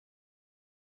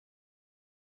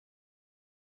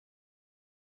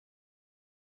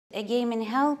A Game in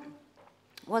Hell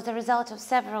was the result of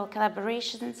several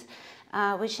collaborations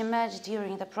which emerged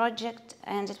during the project,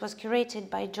 and it was curated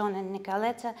by John and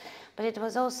Nicoletta, but it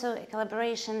was also a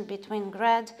collaboration between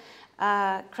GRAD,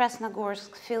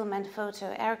 Krasnogorsk Film and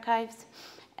Photo Archives,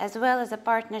 as well as a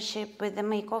partnership with the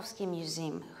Mayakovsky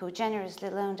Museum, who generously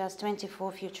loaned us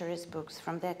 24 futurist books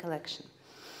from their collection.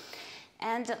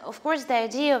 And of course, the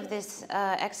idea of this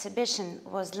exhibition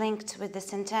was linked with the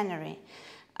centenary,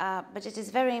 but it is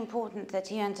very important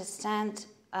that you understand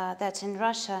that in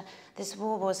Russia, this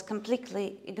war was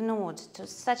completely ignored to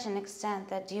such an extent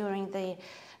that during the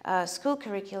school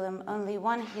curriculum, only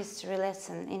one history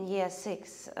lesson in year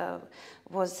 6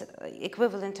 was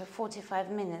equivalent to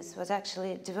 45 minutes, was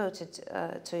actually devoted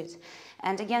to it.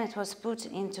 And again, it was put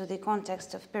into the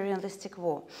context of imperialistic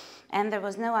war. And there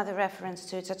was no other reference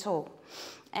to it at all.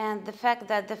 And the fact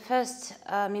that the first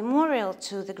memorial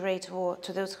to the Great War,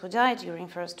 to those who died during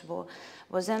First War,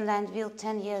 was only unveiled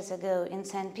 10 years ago in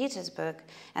St. Petersburg,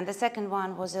 and the second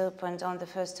one was opened on the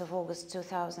 1st of August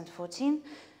 2014,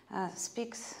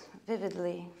 speaks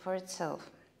vividly for itself.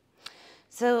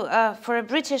 So for a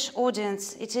British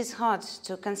audience, it is hard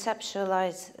to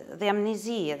conceptualize the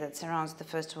amnesia that surrounds the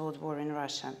First World War in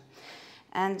Russia.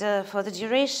 And for the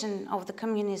duration of the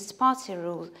Communist Party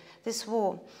rule, this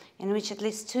war, in which at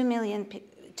least 2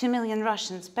 million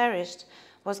Russians perished,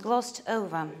 was glossed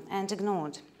over and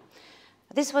ignored.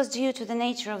 This was due to the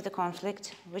nature of the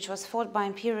conflict, which was fought by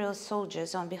imperial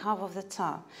soldiers on behalf of the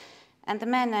Tsar, and the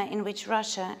manner in which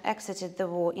Russia exited the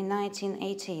war in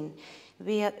 1918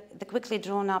 via the quickly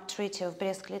drawn-up Treaty of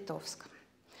Brest-Litovsk.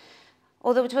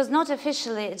 Although it was not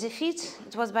officially a defeat,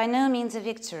 it was by no means a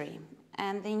victory,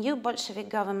 and the new Bolshevik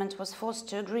government was forced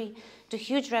to agree to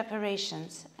huge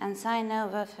reparations and sign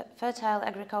over fertile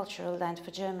agricultural land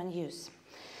for German use.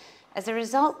 As a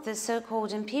result, the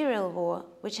so-called Imperial War,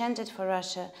 which ended for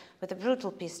Russia with a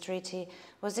brutal peace treaty,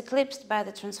 was eclipsed by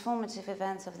the transformative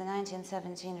events of the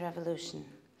 1917 revolution.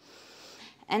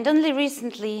 And only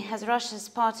recently has Russia's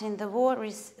part in the war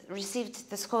received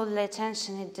the scholarly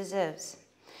attention it deserves.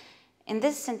 In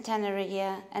this centenary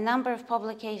year, a number of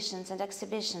publications and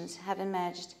exhibitions have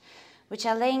emerged, which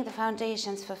are laying the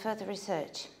foundations for further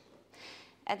research.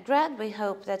 At GRAD, we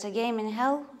hope that A Game in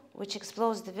Hell, which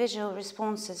explores the visual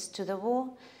responses to the war,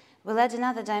 will add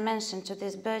another dimension to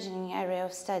this burgeoning area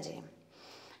of study.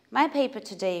 My paper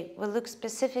today will look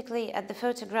specifically at the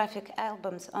photographic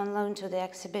albums on loan to the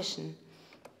exhibition.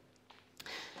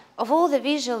 Of all the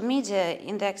visual media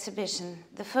in the exhibition,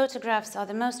 the photographs are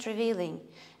the most revealing,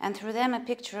 and through them a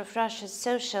picture of Russia's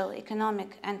social,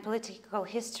 economic, and political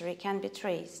history can be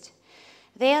traced.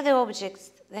 They are the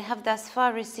objects that have thus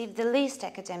far received the least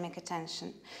academic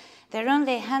attention. There are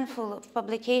only a handful of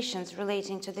publications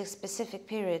relating to this specific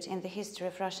period in the history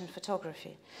of Russian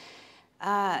photography.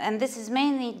 And this is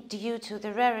mainly due to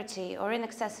the rarity or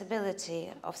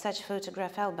inaccessibility of such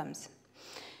photograph albums.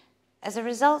 As a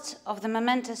result of the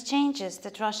momentous changes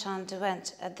that Russia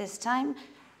underwent at this time,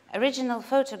 original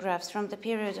photographs from the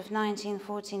period of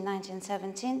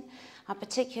 1914-1917 are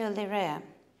particularly rare.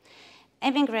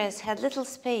 Émigrés had little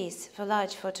space for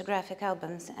large photographic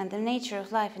albums, and the nature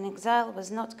of life in exile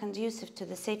was not conducive to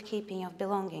the safekeeping of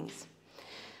belongings.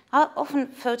 Often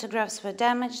photographs were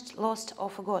damaged, lost, or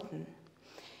forgotten.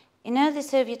 In early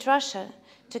Soviet Russia,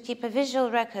 to keep a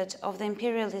visual record of the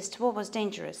imperialist war was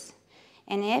dangerous.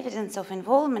 Any evidence of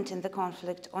involvement in the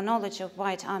conflict or knowledge of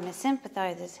White Army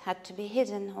sympathizers had to be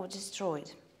hidden or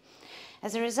destroyed.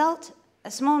 As a result, a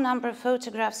small number of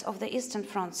photographs of the Eastern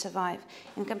Front survive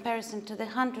in comparison to the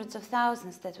hundreds of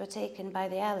thousands that were taken by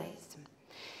the Allies.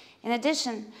 In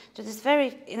addition to this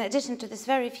very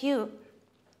few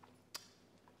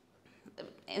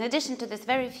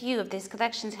of these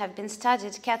collections have been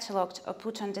studied, catalogued, or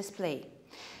put on display.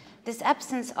 This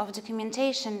absence of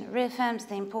documentation reaffirms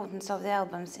the importance of the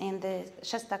albums in the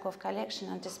Shostakov collection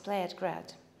on display at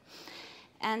GRAD.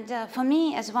 And for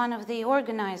me, as one of the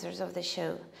organizers of the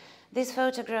show, these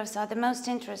photographs are the most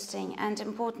interesting and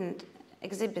important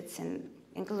exhibits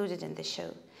included in the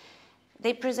show.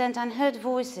 They present unheard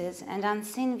voices and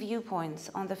unseen viewpoints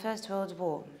on the First World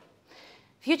War.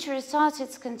 Futurist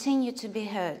artists continue to be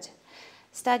heard,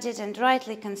 studied and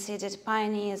rightly considered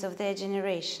pioneers of their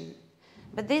generation.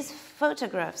 But these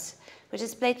photographs, which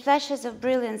displayed flashes of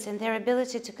brilliance in their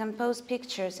ability to compose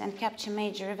pictures and capture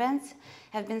major events,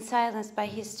 have been silenced by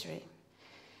history.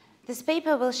 This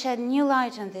paper will shed new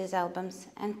light on these albums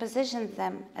and position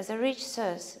them as a rich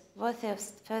source worthy of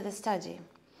further study.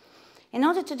 In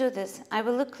order to do this, I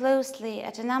will look closely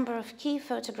at a number of key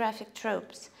photographic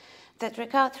tropes that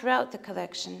recur throughout the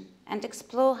collection and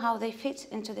explore how they fit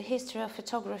into the history of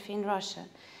photography in Russia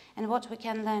and what we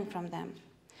can learn from them.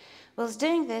 Whilst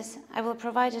doing this, I will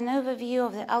provide an overview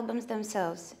of the albums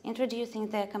themselves, introducing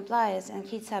their compliers and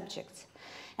key subjects.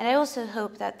 And I also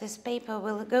hope that this paper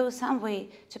will go some way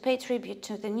to pay tribute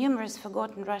to the numerous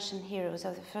forgotten Russian heroes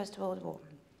of the First World War.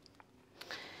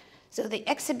 So the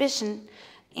exhibition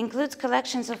includes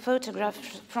collections of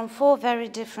photographs from 4 very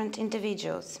different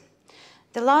individuals.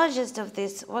 The largest of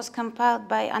this was compiled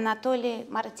by Anatoly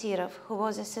Martyrov, who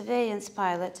was a surveillance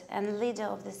pilot and leader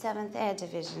of the 7th Air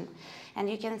Division. And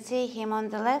you can see him on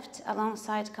the left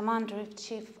alongside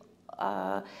Commander-in-Chief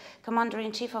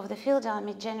of the Field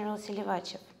Army, General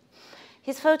Silivachev.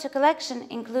 His photo collection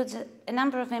includes a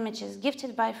number of images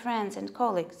gifted by friends and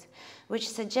colleagues, which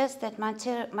suggests that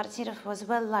Martyrov was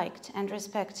well liked and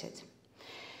respected.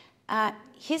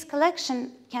 His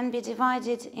collection can be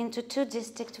divided into 2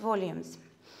 distinct volumes.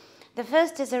 The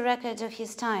first is a record of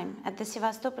his time at the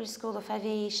Sevastopol School of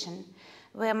Aviation,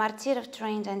 where Martyrov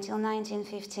trained until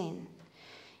 1915.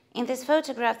 In this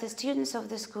photograph, the students of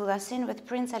the school are seen with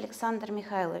Prince Alexander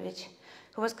Mikhailovich,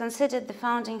 who was considered the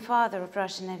founding father of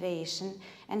Russian aviation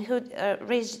and who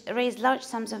raised large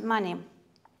sums of money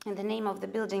in the name of the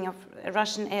building of a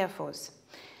Russian Air Force.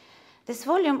 This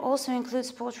volume also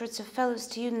includes portraits of fellow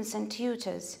students and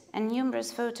tutors and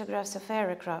numerous photographs of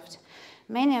aircraft,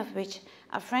 many of which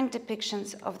are frank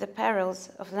depictions of the perils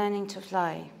of learning to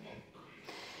fly.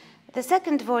 The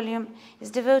second volume is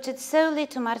devoted solely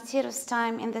to Martyrov's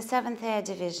time in the 7th Air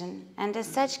Division, and as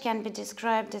such can be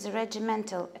described as a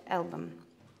regimental album.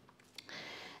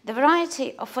 The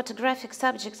variety of photographic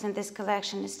subjects in this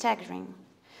collection is staggering.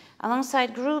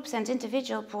 Alongside groups and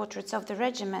individual portraits of the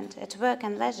regiment at work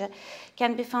and leisure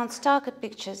can be found starker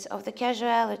pictures of the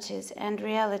casualties and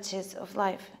realities of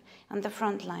life on the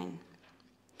front line.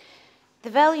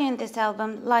 The value in this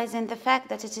album lies in the fact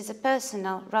that it is a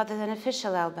personal rather than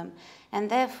official album, and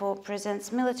therefore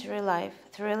presents military life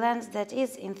through a lens that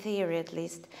is, in theory at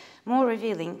least, more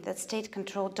revealing than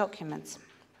state-controlled documents.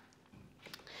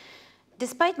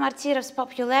 Despite Martyrov's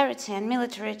popularity and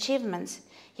military achievements,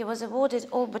 he was awarded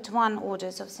all but 1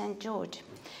 Orders of St. George.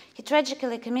 He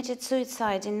tragically committed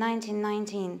suicide in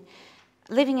 1919,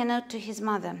 leaving a note to his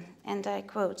mother, and I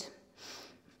quote,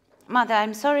 "Mother,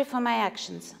 I'm sorry for my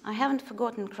actions. I haven't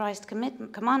forgotten Christ's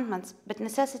commandments, but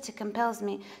necessity compels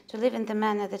me to live in the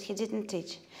manner that he didn't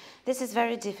teach. This is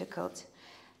very difficult.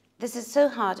 This is so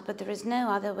hard, but there is no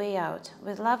other way out.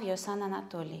 With love, your son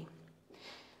Anatoly."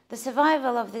 The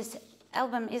survival of this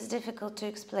album is difficult to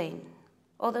explain.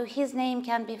 Although his name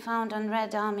can be found on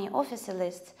Red Army officer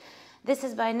lists, this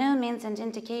is by no means an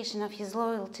indication of his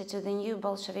loyalty to the new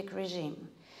Bolshevik regime.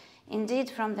 Indeed,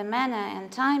 from the manner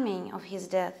and timing of his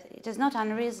death, it is not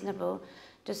unreasonable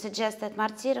to suggest that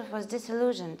Martyrov was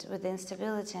disillusioned with the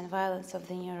instability and violence of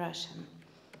the new Russia.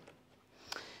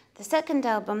 The second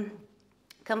album,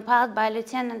 compiled by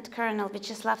Lieutenant Colonel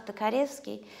Vyacheslav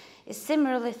Tokarevsky, is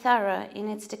similarly thorough in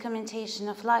its documentation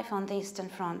of life on the Eastern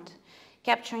Front,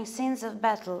 capturing scenes of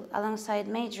battle alongside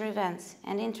major events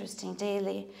and interesting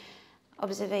daily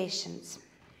observations.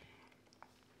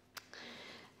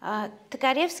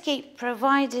 Tokarevsky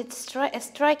provided a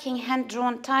striking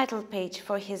hand-drawn title page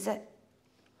for his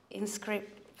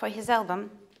album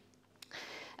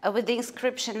with the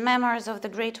inscription "Memoirs of the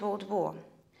Great World War."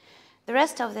 The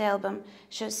rest of the album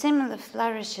shows similar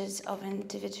flourishes of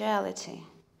individuality.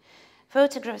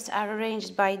 Photographs are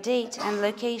arranged by date and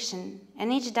location,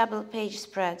 and each double-page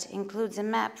spread includes a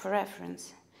map for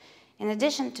reference. In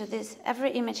addition to this,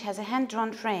 every image has a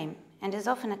hand-drawn frame and is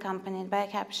often accompanied by a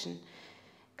caption.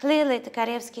 Clearly,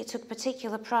 Tokarevsky took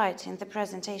particular pride in the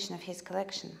presentation of his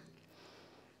collection.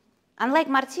 Unlike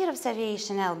Martyrov's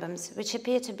aviation albums, which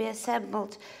appear to be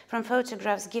assembled from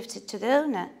photographs gifted to the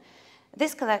owner,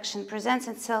 this collection presents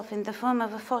itself in the form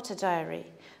of a photo diary,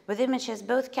 with images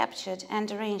both captured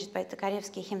and arranged by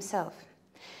Tokarevsky himself.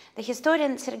 The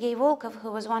historian Sergei Volkov,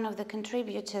 who was one of the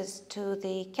contributors to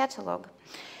the catalogue,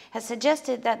 has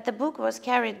suggested that the book was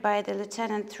carried by the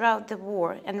lieutenant throughout the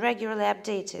war and regularly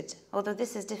updated, although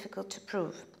this is difficult to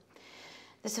prove.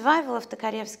 The survival of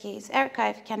Tokarevsky's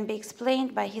archive can be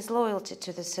explained by his loyalty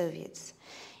to the Soviets.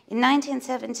 In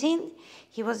 1917,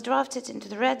 he was drafted into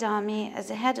the Red Army as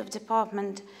the head of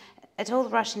department at all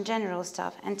Russian General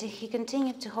Staff, and he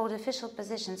continued to hold official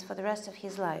positions for the rest of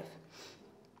his life.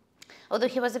 Although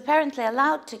he was apparently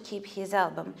allowed to keep his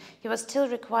album, he was still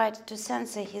required to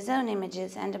censor his own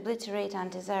images and obliterate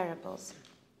undesirables.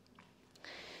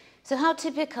 So how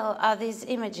typical are these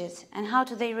images, and how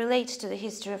do they relate to the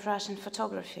history of Russian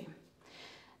photography?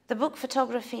 The book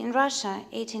Photography in Russia,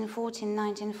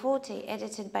 1814-1940,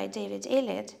 edited by David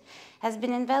Elliott, has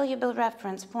been an invaluable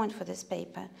reference point for this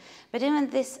paper, but even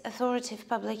this authoritative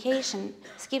publication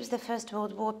skips the First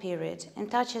World War period and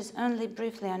touches only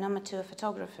briefly on amateur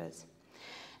photographers.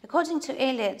 According to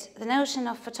Elliott, the notion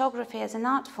of photography as an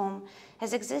art form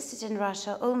has existed in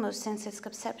Russia almost since its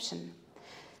conception.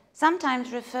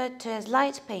 Sometimes referred to as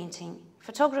light painting,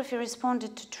 photography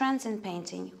responded to trends in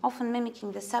painting, often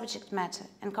mimicking the subject matter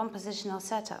and compositional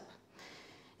setup.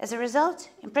 As a result,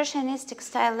 impressionistic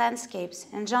style landscapes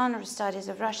and genre studies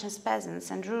of Russian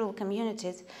peasants and rural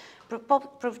communities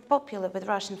proved popular with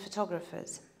Russian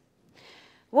photographers.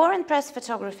 War and press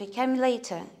photography came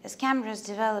later as cameras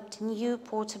developed new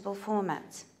portable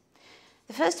formats.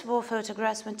 The first war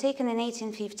photographs were taken in the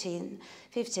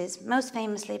 1850s, most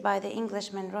famously by the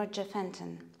Englishman Roger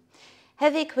Fenton.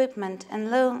 Heavy equipment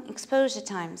and long exposure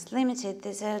times limited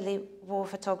these early war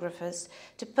photographers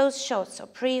to post shots or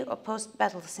pre- or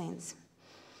post-battle scenes.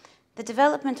 The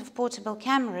development of portable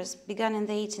cameras began in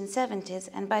the 1870s,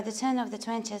 and by the turn of the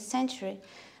 20th century,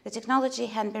 the technology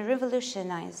had been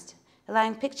revolutionized,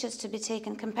 allowing pictures to be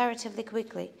taken comparatively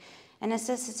quickly, a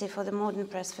necessity for the modern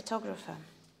press photographer.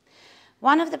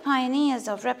 One of the pioneers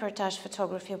of reportage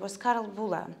photography was Courtauld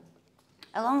Bula.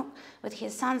 Along with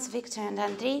his sons Victor and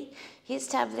Andrei, he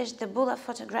established the Bula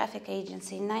Photographic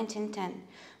Agency in 1910,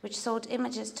 which sold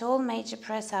images to all major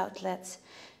press outlets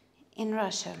in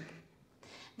Russia.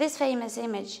 This famous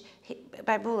image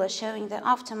by Bula, showing the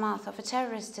aftermath of a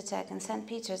terrorist attack in St.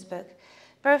 Petersburg,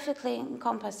 perfectly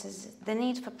encompasses the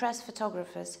need for press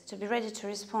photographers to be ready to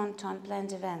respond to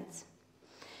unplanned events.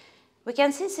 We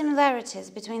can see similarities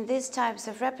between these types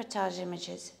of reportage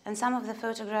images and some of the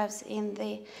photographs in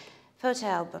the photo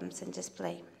albums in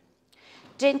display.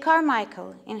 Jane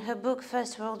Carmichael, in her book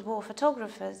First World War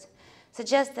Photographers,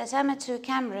 suggests that amateur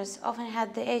cameras often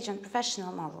had the edge on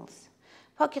professional models.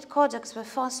 Pocket Kodaks were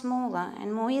far smaller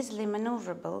and more easily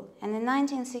maneuverable, and in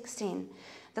 1916,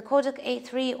 the Kodak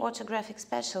A3 autographic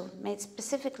special, made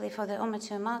specifically for the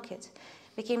amateur market,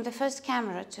 became the first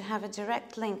camera to have a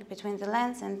direct link between the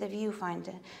lens and the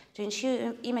viewfinder to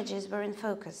ensure images were in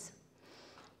focus.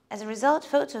 As a result,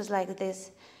 photos like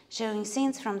this, showing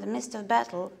scenes from the midst of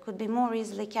battle, could be more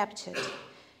easily captured.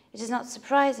 It is not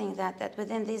surprising that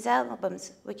within these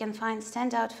albums we can find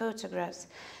standout photographs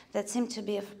that seem to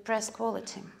be of press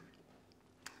quality.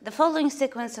 The following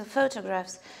sequence of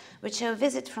photographs, which show a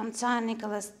visit from Tsar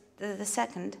Nicholas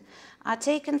II, are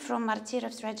taken from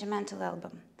Martyrov's regimental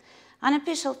album.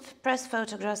 Unofficial press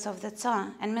photographs of the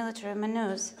Tsar and military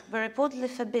maneuvers were reportedly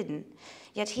forbidden,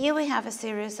 yet here we have a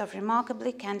series of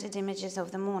remarkably candid images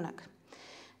of the monarch.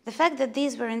 The fact that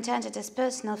these were intended as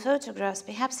personal photographs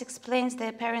perhaps explains the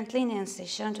apparent leniency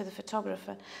shown to the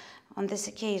photographer on this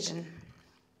occasion.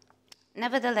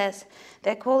 Nevertheless,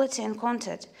 their quality and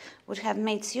content would have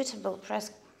made suitable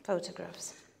press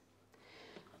photographs.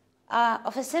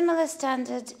 Of a similar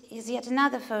standard is yet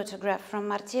another photograph from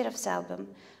Martyrov's album,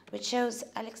 which shows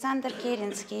Alexander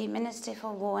Kerensky, Minister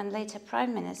for War and later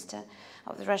Prime Minister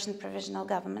of the Russian Provisional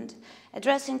Government,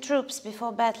 addressing troops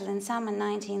before battle in summer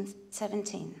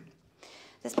 1917.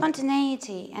 The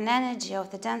spontaneity and energy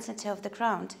of the density of the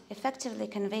crowd effectively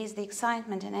conveys the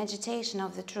excitement and agitation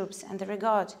of the troops and the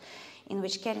regard in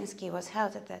which Kerensky was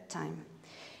held at that time.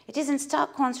 It is in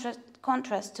stark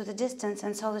contrast to the distance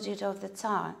and solitude of the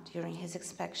Tsar during his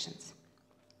inspections.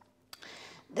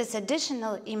 This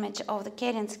additional image of the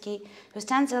Kerensky, who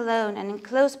stands alone and in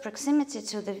close proximity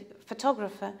to the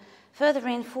photographer, further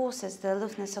reinforces the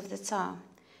aloofness of the Tsar.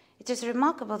 It is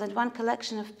remarkable that one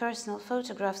collection of personal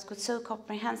photographs could so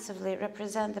comprehensively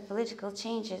represent the political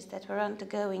changes that were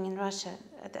undergoing in Russia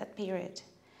at that period.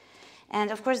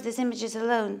 And of course, these images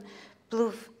alone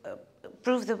prove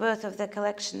the worth of the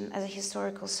collection as a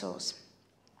historical source.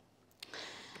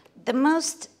 The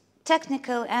most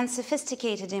technical and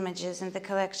sophisticated images in the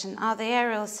collection are the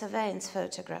aerial surveillance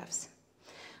photographs.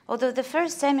 Although the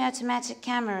first semi-automatic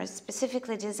camera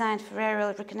specifically designed for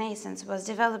aerial reconnaissance was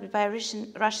developed by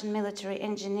Russian military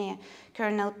engineer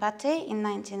Colonel Patey in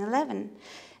 1911,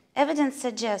 evidence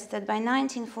suggests that by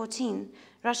 1914,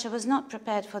 Russia was not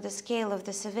prepared for the scale of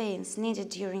the surveillance needed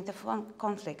during the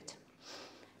conflict.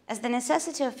 As the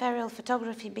necessity of aerial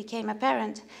photography became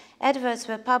apparent, adverts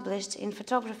were published in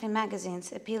photography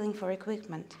magazines appealing for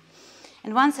equipment.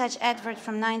 And one such advert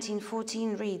from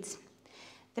 1914 reads,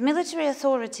 "The military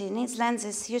authority needs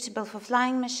lenses suitable for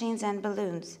flying machines and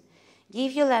balloons.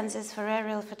 Give your lenses for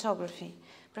aerial photography.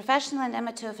 Professional and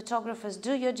amateur photographers,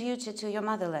 do your duty to your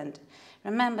motherland.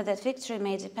 Remember that victory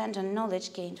may depend on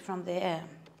knowledge gained from the air."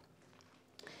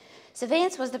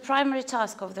 Surveillance was the primary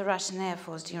task of the Russian Air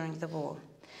Force during the war.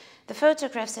 The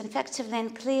photographs effectively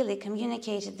and clearly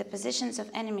communicated the positions of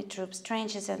enemy troops,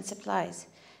 trenches and supplies,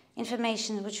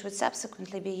 information which would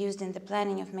subsequently be used in the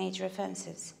planning of major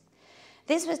offensives.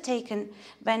 This was taken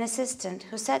by an assistant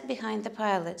who sat behind the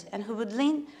pilot and who would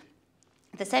lean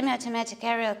the semi-automatic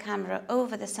aerial camera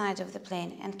over the side of the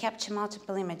plane and capture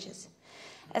multiple images.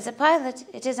 As a pilot,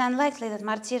 it is unlikely that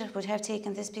Martyrov would have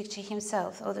taken this picture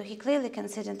himself, although he clearly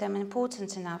considered them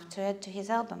important enough to add to his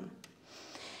album.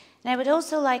 And I would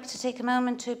also like to take a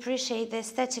moment to appreciate the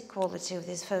aesthetic quality of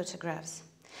these photographs.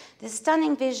 These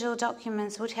stunning visual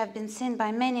documents would have been seen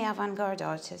by many avant-garde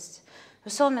artists who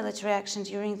saw military action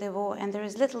during the war, and there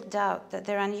is little doubt that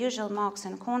their unusual marks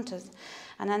and contours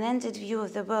and unended view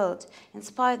of the world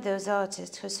inspired those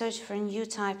artists who searched for a new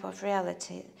type of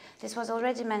reality. This was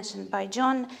already mentioned by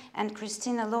John, and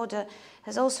Christina Loda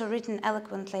has also written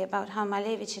eloquently about how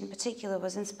Malevich in particular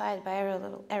was inspired by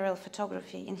aerial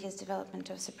photography in his development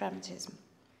of suprematism.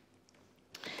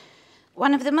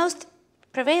 One of the most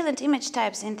prevalent image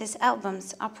types in these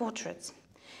albums are portraits.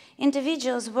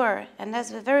 Individuals were, and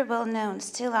as we're very well known,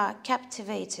 still are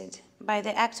captivated by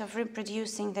the act of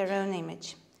reproducing their own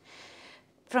image.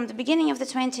 From the beginning of the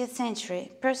 20th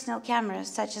century, personal cameras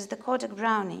such as the Kodak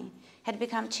Brownie had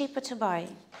become cheaper to buy,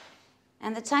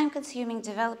 and the time-consuming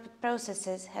development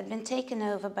processes had been taken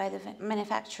over by the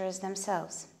manufacturers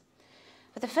themselves.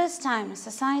 For the first time,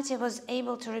 society was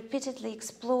able to repeatedly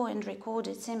explore and record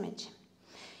its image.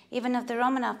 Even if the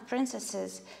Romanov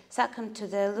princesses succumbed to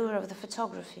the allure of the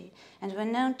photography and were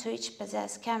known to each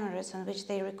possess cameras on which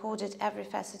they recorded every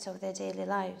facet of their daily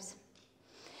lives.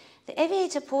 The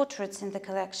aviator portraits in the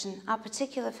collection are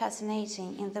particularly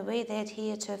fascinating in the way they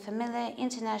adhere to a familiar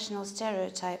international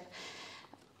stereotype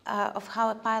of how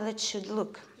a pilot should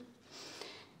look.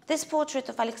 This portrait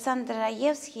of Alexander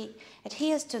Rayevsky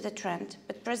adheres to the trend,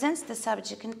 but presents the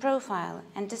subject in profile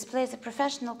and displays a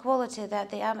professional quality that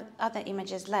the other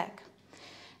images lack.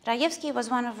 Rayevsky was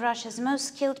one of Russia's most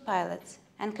skilled pilots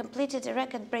and completed a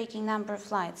record-breaking number of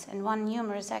flights and won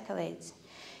numerous accolades.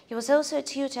 He was also a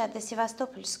tutor at the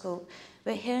Sevastopol school,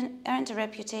 where he earned a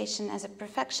reputation as a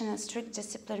perfectionist, strict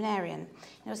disciplinarian,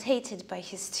 and was hated by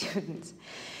his students.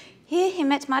 Here he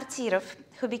met Martyrov,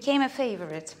 who became a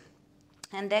favorite,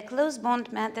 and their close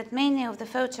bond meant that many of the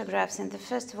photographs in the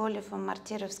first volume of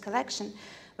Martyrov's collection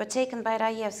were taken by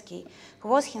Rayevsky, who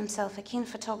was himself a keen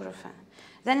photographer.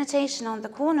 The annotation on the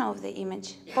corner of the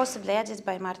image, possibly added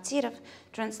by Martyrov,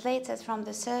 translates as "from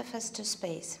the surface to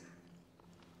space."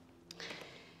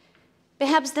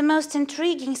 Perhaps the most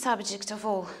intriguing subject of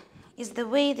all is the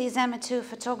way these amateur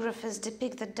photographers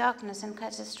depict the darkness and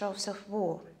catastrophes of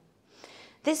war.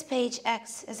 This page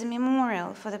acts as a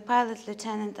memorial for the pilot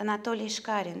lieutenant Anatoly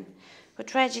Shkarin, who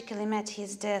tragically met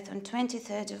his death on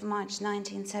 23rd of March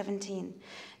 1917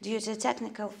 due to a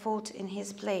technical fault in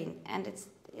his plane. And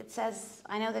it says,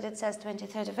 I know that it says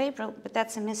 23rd of April, but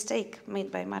that's a mistake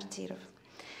made by Martyrov.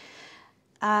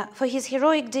 For his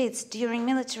heroic deeds during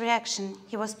military action,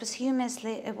 he was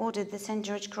posthumously awarded the St.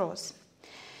 George Cross.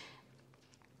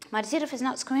 Martyrov is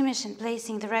not squeamish in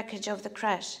placing the wreckage of the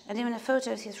crash, and even a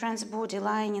photo of his friend's body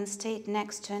lying in state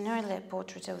next to an earlier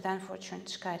portrait of the unfortunate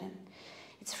Shkarin.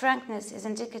 Its frankness is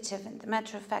indicative of the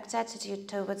matter-of-fact attitude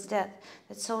towards death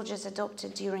that soldiers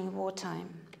adopted during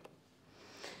wartime.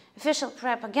 Official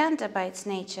propaganda, by its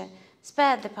nature,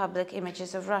 spared the public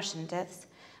images of Russian deaths,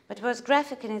 but was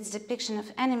graphic in its depiction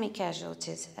of enemy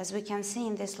casualties, as we can see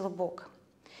in this little book.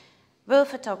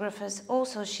 Both photographers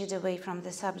also shied away from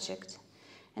the subject.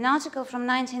 An article from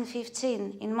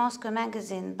 1915 in Moscow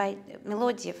magazine by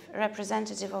Melodiev, a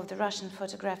representative of the Russian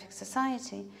Photographic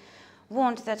Society,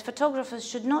 warned that photographers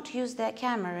should not use their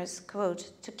cameras,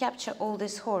 quote, to capture all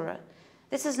this horror.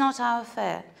 This is not our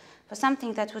affair, for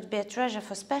something that would be a treasure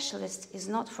for specialists is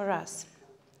not for us,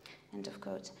 end of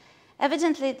quote.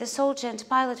 Evidently, the soldier and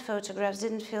pilot photographs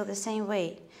didn't feel the same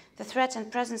way. The threat and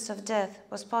presence of death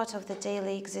was part of the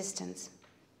daily existence.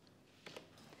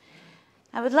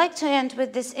 I would like to end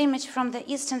with this image from the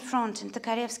Eastern Front in the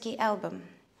Karevsky album.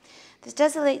 This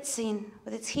desolate scene,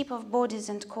 with its heap of bodies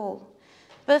and coal,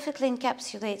 perfectly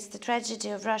encapsulates the tragedy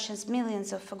of Russia's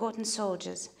millions of forgotten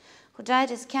soldiers who died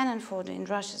as cannon fodder in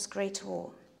Russia's Great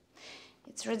War.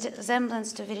 Its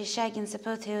resemblance to Vereshagin's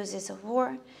apotheosis of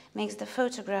war makes the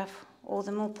photograph all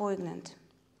the more poignant.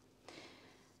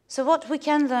 So what we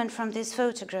can learn from these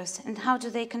photographs, and how do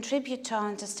they contribute to our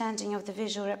understanding of the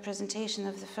visual representation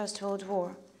of the First World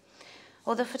War?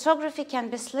 Although photography can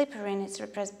be slippery in its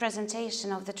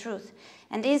presentation of the truth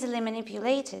and easily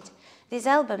manipulated, these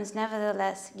albums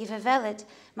nevertheless give a valid,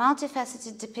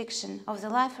 multifaceted depiction of the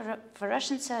life of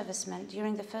Russian servicemen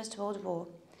during the First World War.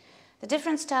 The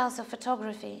different styles of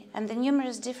photography and the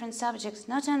numerous different subjects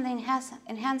not only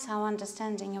enhance our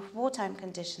understanding of wartime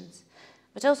conditions,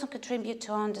 but also contribute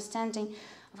to our understanding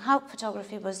of how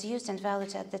photography was used and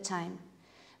valued at the time.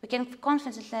 We can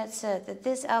confidently assert that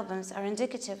these albums are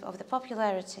indicative of the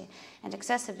popularity and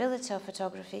accessibility of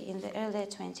photography in the early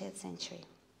 20th century.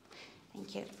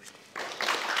 Thank you.